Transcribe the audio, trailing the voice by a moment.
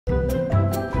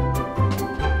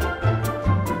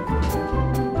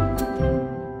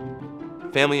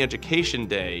Family Education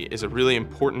Day is a really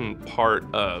important part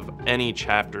of any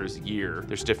chapter's year.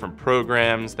 There's different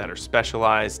programs that are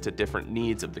specialized to different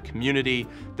needs of the community.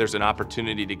 There's an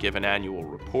opportunity to give an annual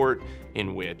report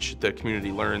in which the community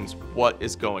learns what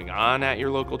is going on at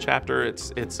your local chapter.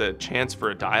 It's a chance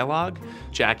for a dialogue.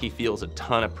 Jacqui feels a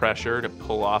ton of pressure to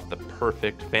pull off the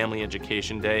perfect Family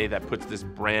Education Day that puts this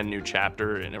brand new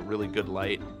chapter in a really good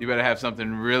light. You better have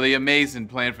something really amazing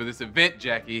planned for this event,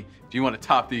 Jacqui, if you want to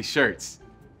top these shirts.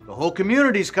 The whole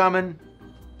community's coming.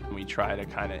 We try to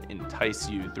kind of entice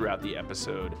you throughout the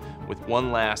episode with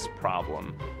one last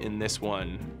problem. In this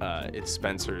one, it's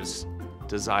Spencer's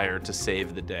desire to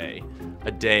save the day,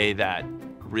 a day that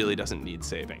really doesn't need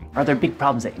saving. Are there big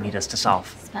problems that you need us to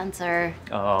solve? Spencer.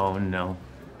 Oh no,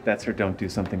 that's her don't do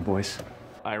something voice.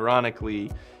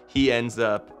 Ironically, he ends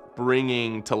up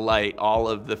bringing to light all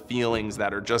of the feelings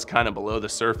that are just kind of below the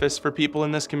surface for people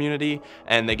in this community,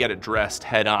 and they get addressed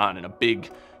head on in a big,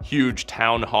 huge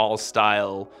town hall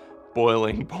style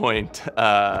boiling point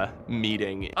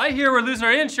meeting. I hear we're losing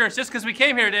our insurance just because we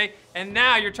came here today, and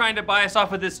now you're trying to buy us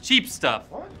off with this cheap stuff.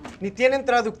 Ni tienen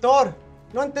traductor.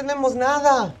 No entendemos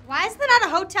nada. Why is that at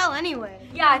a hotel anyway?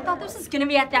 Yeah, I thought this was gonna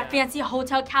be at that fancy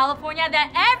Hotel California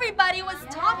that everybody was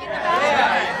talking about.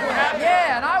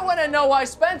 Yeah, and I wanna know why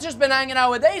Spencer's been hanging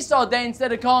out with Ace all day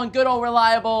instead of calling good old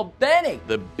reliable Benny.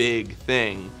 The big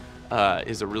thing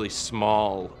is a really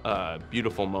small,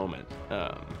 beautiful moment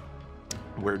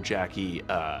where Jacqui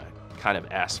kind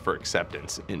of asks for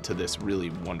acceptance into this really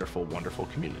wonderful, wonderful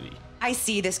community. I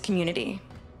see this community,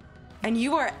 and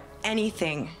you are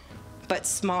anything but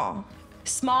small.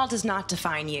 Small does not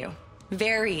define you.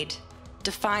 Varied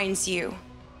defines you.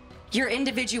 Your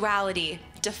individuality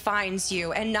defines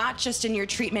you, and not just in your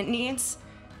treatment needs,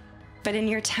 but in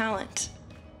your talent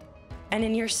and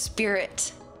in your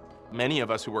spirit. Many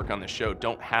of us who work on this show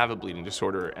don't have a bleeding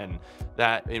disorder, and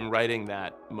that in writing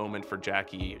that moment for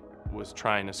Jacqui was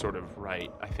trying to sort of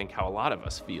write, I think, how a lot of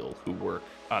us feel who work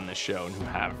on this show and who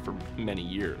have for many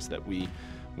years, that we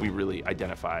really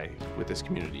identify with this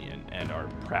community and are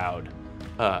proud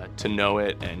to know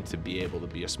it and to be able to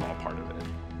be a small part of it.